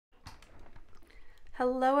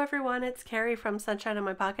Hello everyone, it's Kari from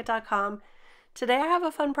sunshineonmypocket.com. Today I have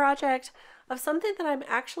a fun project of something that I'm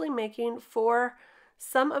actually making for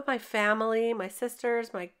some of my family, my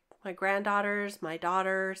sisters, my granddaughters, my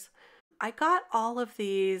daughters. I got all of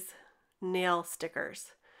these nail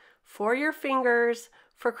stickers for your fingers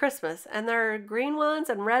for Christmas, and there are green ones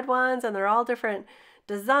and red ones, and they're all different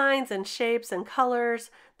designs and shapes and colors.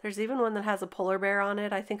 There's even one that has a polar bear on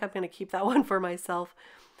it. I think I'm going to keep that one for myself.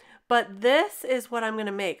 But this is what I'm going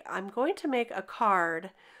to make. I'm going to make a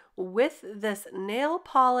card with this nail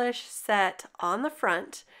polish set on the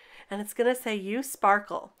front, and it's going to say "You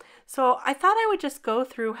Sparkle." So I thought I would just go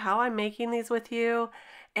through how I'm making these with you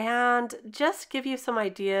and just give you some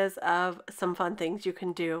ideas of some fun things you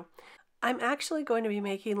can do. I'm actually going to be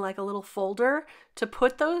making like a little folder to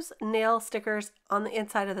put those nail stickers on the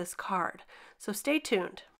inside of this card. So stay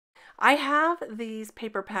tuned. I have these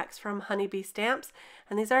paper packs from Honeybee Stamps,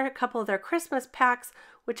 and these are a couple of their Christmas packs,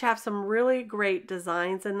 which have some really great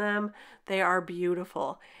designs in them. They are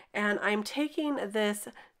beautiful. And I'm taking this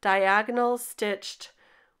diagonal stitched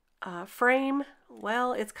frame.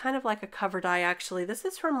 Well, it's kind of like a cover die actually. This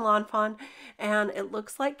is from Lawn Fawn, and it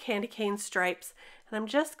looks like candy cane stripes. And I'm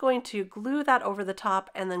just going to glue that over the top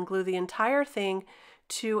and then glue the entire thing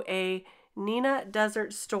to a Nina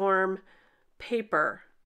Desert Storm paper.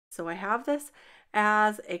 So I have this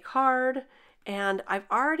as a card, and I've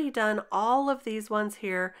already done all of these ones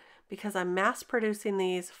here because I'm mass producing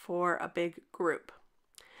these for a big group.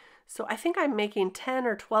 So I think I'm making 10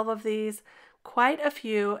 or 12 of these, quite a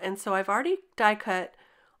few, and so I've already die cut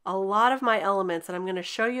a lot of my elements, and I'm going to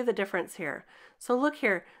show you the difference here. So look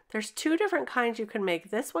here, there's two different kinds you can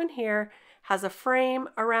make. This one here has a frame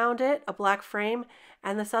around it, a black frame,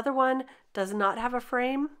 and this other one does not have a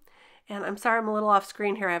frame. And I'm sorry I'm a little off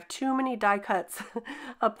screen here. I have too many die cuts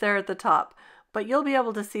up there at the top, but you'll be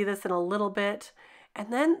able to see this in a little bit.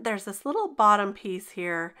 And then there's this little bottom piece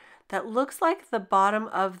here that looks like the bottom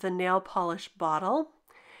of the nail polish bottle.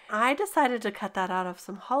 I decided to cut that out of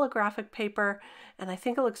some holographic paper, and I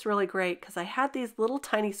think it looks really great because I had these little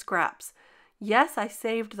tiny scraps. Yes, I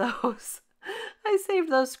saved those. I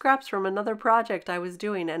saved those scraps from another project I was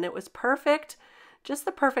doing, and it was perfect, just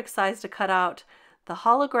the perfect size to cut out the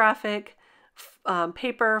holographic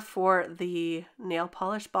paper for the nail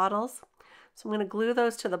polish bottles. So I'm going to glue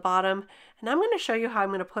those to the bottom, and I'm going to show you how I'm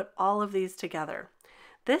going to put all of these together.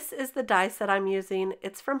 This is the die set I'm using.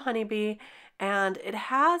 It's from Honeybee, and it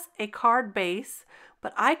has a card base,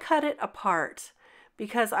 but I cut it apart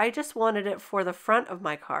because I just wanted it for the front of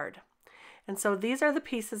my card. And so these are the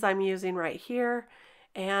pieces I'm using right here.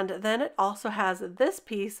 And then it also has this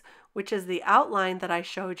piece, which is the outline that I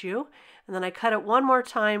showed you. And then I cut it one more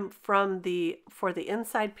time for the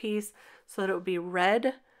inside piece so that it would be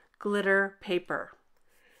red glitter paper.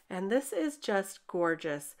 And this is just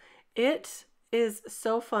gorgeous. It is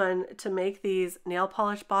so fun to make these nail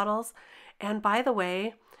polish bottles. And by the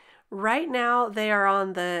way, right now they are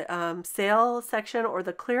on the sale section or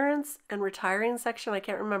the clearance and retiring section. I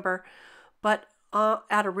can't remember, but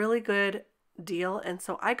at a really good deal. And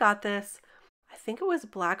so I got this, I think it was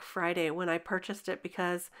Black Friday when I purchased it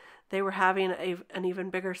because they were having an even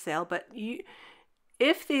bigger sale. But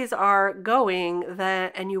if these are going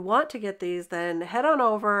then and you want to get these, then head on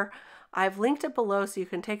over. I've linked it below so you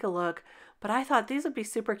can take a look. But I thought these would be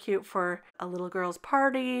super cute for a little girl's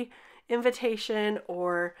party invitation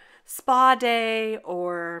or spa day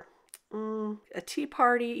or a tea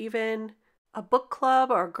party, even a book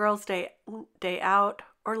club or a girls' day out,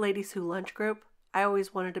 or ladies who lunch group. I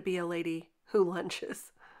always wanted to be a lady who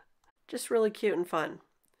lunches. Just really cute and fun.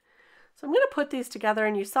 So I'm going to put these together,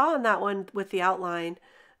 and you saw on that one with the outline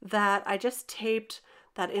that I just taped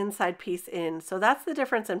that inside piece in. So that's the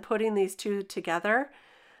difference in putting these two together.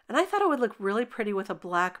 And I thought it would look really pretty with a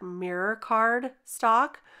black mirror card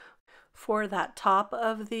stock for that top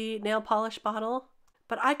of the nail polish bottle.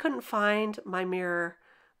 But I couldn't find my mirror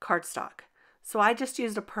cardstock, so I just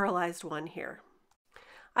used a pearlized one here.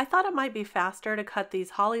 I thought it might be faster to cut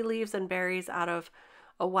these holly leaves and berries out of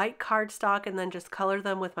a white cardstock and then just color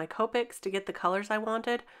them with my Copics to get the colors I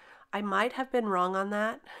wanted. I might have been wrong on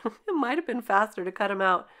that. It might have been faster to cut them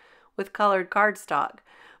out with colored cardstock.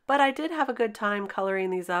 But I did have a good time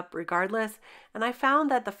coloring these up regardless, and I found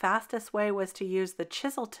that the fastest way was to use the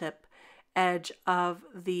chisel tip edge of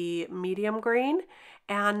the medium green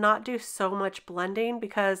and not do so much blending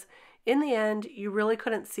because in the end, you really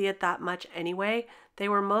couldn't see it that much anyway. They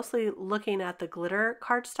were mostly looking at the glitter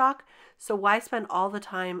cardstock, so why spend all the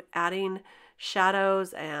time adding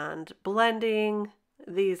shadows and blending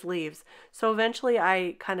these leaves? So eventually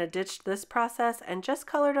I kind of ditched this process and just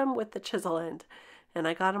colored them with the chisel end, and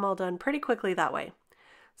I got them all done pretty quickly that way.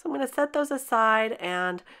 So I'm going to set those aside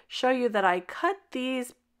and show you that I cut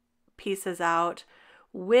these pieces out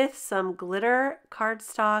with some glitter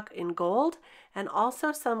cardstock in gold and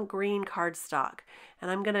also some green cardstock. And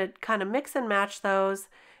I'm going to kind of mix and match those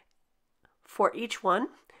for each one.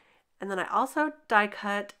 And then I also die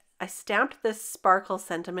cut, I stamped this sparkle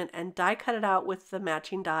sentiment and die cut it out with the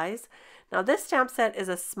matching dies. Now this stamp set is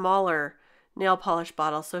a smaller nail polish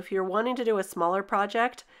bottle, so if you're wanting to do a smaller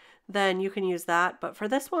project, then you can use that. But for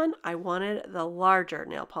this one, I wanted the larger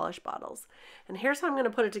nail polish bottles. And here's how I'm going to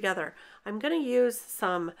put it together. I'm going to use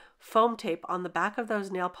some foam tape on the back of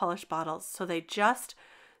those nail polish bottles so they just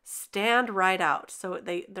stand right out. So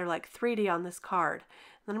they're like 3D on this card.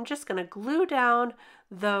 And then I'm just going to glue down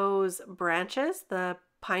those branches, the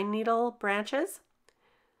pine needle branches,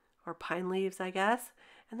 or pine leaves, I guess.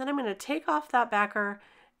 And then I'm going to take off that backer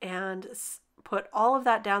and put all of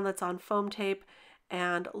that down that's on foam tape.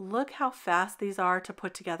 And look how fast these are to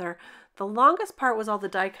put together. The longest part was all the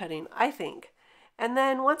die cutting, I think. And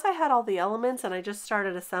then once I had all the elements and I just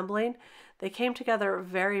started assembling, they came together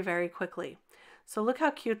very, very quickly. So look how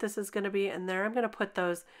cute this is going to be. And there I'm going to put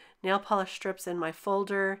those nail polish strips in my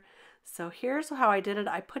folder. So here's how I did it.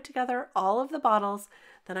 I put together all of the bottles.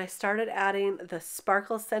 Then I started adding the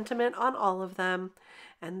sparkle sentiment on all of them.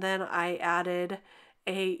 And then I added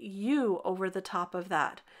a U over the top of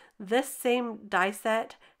that. This same die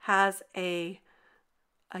set has a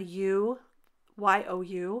U,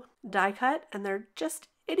 Y-O-U die cut, and they're just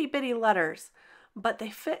itty bitty letters, but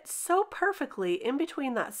they fit so perfectly in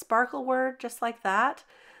between that sparkle word, just like that,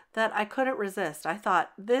 that I couldn't resist. I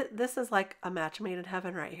thought this is like a match made in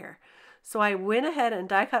heaven right here. So I went ahead and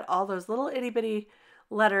die cut all those little itty bitty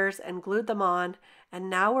letters and glued them on,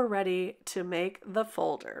 and now we're ready to make the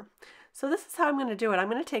folder. So this is how I'm going to do it. I'm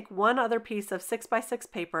going to take one other piece of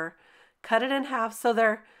 6x6 paper, cut it in half so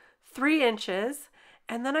they're 3 inches,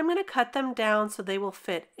 and then I'm going to cut them down so they will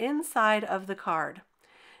fit inside of the card.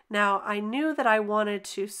 Now I knew that I wanted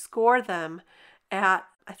to score them at,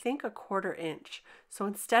 I think, 1/4 inch. So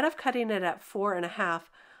instead of cutting it at 4.5,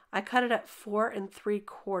 I cut it at 4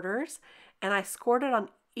 3/4, and I scored it on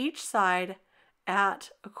each side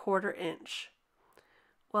at 1/4 inch.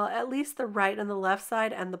 Well, at least the right and the left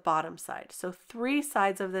side and the bottom side. So 3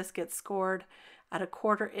 sides of this get scored at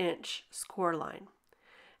 1/4 inch score line.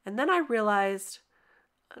 And then I realized,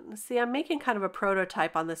 see, I'm making kind of a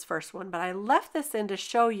prototype on this first one, but I left this in to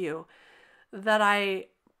show you that I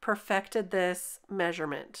perfected this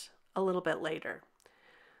measurement a little bit later.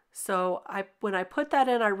 So when I put that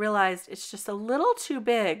in, I realized it's just a little too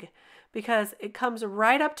big because it comes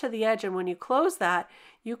right up to the edge. And when you close that,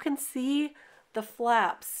 you can see the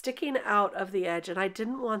flap sticking out of the edge, and I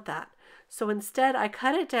didn't want that. So instead I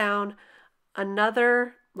cut it down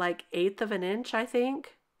another like 1/8 of an inch, I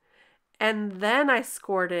think. And then I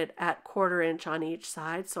scored it at 1/4 inch on each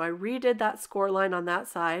side. So I redid that score line on that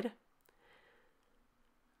side.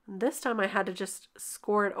 And this time I had to just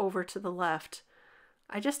score it over to the left.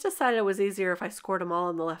 I just decided it was easier if I scored them all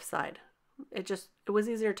on the left side. It was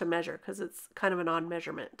easier to measure because it's kind of an odd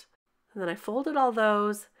measurement. And then I folded all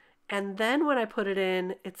those. And then when I put it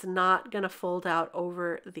in, it's not going to fold out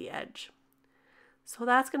over the edge. So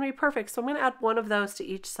that's going to be perfect. So I'm going to add one of those to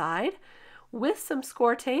each side with some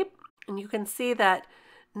score tape. And you can see that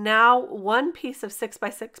now one piece of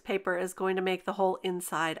 6x6 paper is going to make the whole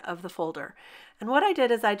inside of the folder. And what I did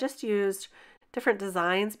is I just used different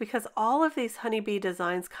designs because all of these honeybee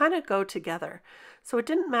designs kind of go together. So it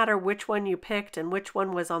didn't matter which one you picked and which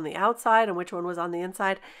one was on the outside and which one was on the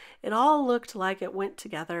inside. It all looked like it went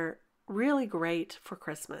together really great for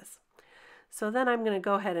Christmas. So then I'm going to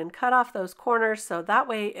go ahead and cut off those corners so that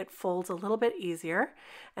way it folds a little bit easier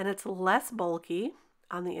and it's less bulky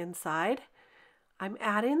on the inside. I'm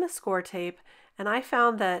adding the score tape, and I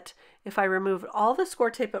found that if I removed all the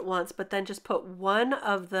score tape at once but then just put one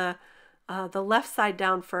of the left side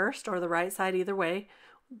down first, or the right side, either way,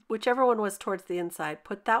 whichever one was towards the inside,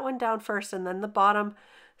 put that one down first and then the bottom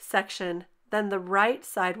section, then the right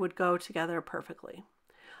side would go together perfectly.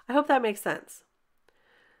 I hope that makes sense.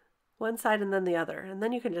 One side and then the other. And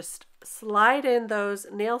then you can just slide in those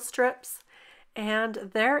nail strips, and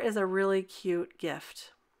there is a really cute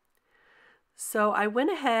gift. So I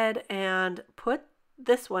went ahead and put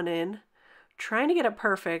this one in, trying to get it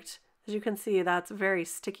perfect. As you can see, that's very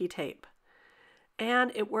sticky tape.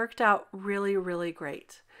 And it worked out really, really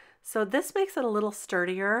great. So this makes it a little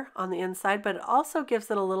sturdier on the inside, but it also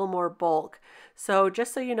gives it a little more bulk. So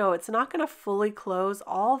just so you know, it's not going to fully close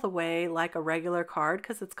all the way like a regular card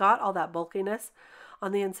because it's got all that bulkiness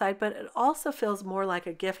on the inside, but it also feels more like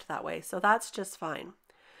a gift that way. So that's just fine.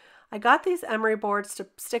 I got these emery boards to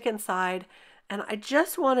stick inside, And I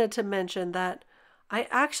just wanted to mention that I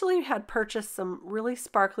actually had purchased some really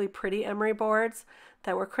sparkly, pretty emery boards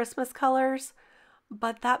that were Christmas colors,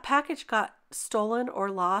 but that package got stolen or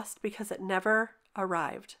lost because it never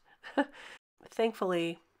arrived.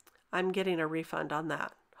 Thankfully, I'm getting a refund on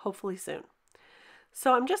that, hopefully soon.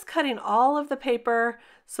 So I'm just cutting all of the paper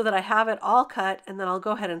so that I have it all cut, and then I'll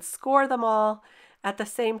go ahead and score them all at the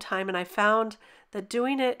same time. And I found that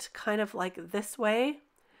doing it kind of like this way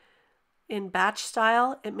in batch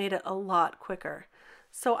style, it made it a lot quicker.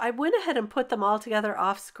 So I went ahead and put them all together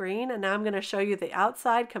off screen, and now I'm going to show you the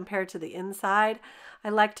outside compared to the inside. I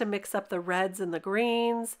like to mix up the reds and the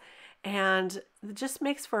greens, and it just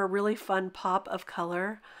makes for a really fun pop of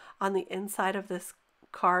color on the inside of this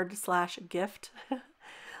card slash gift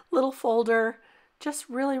little folder. Just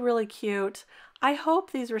really, really cute. I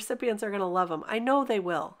hope these recipients are going to love them. I know they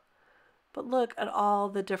will. But look at all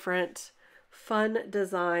the different fun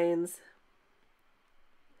designs.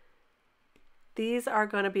 These are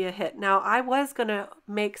going to be a hit. Now, I was going to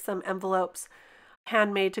make some envelopes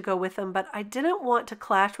handmade to go with them, but I didn't want to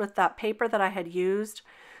clash with that paper that I had used.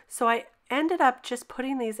 So I ended up just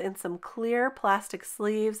putting these in some clear plastic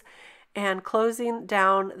sleeves and closing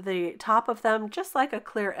down the top of them just like a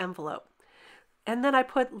clear envelope. And then I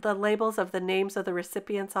put the labels of the names of the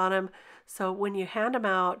recipients on them, so when you hand them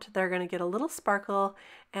out, they're going to get a little sparkle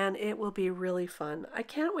and it will be really fun. I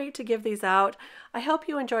can't wait to give these out. I hope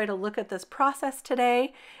you enjoyed a look at this process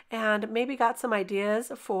today and maybe got some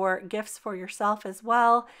ideas for gifts for yourself as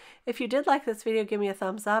well. If you did like this video, give me a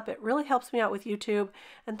thumbs up. It really helps me out with YouTube,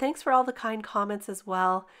 and thanks for all the kind comments as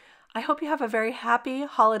well. I hope you have a very happy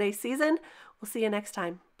holiday season. We'll see you next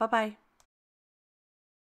time. Bye-bye.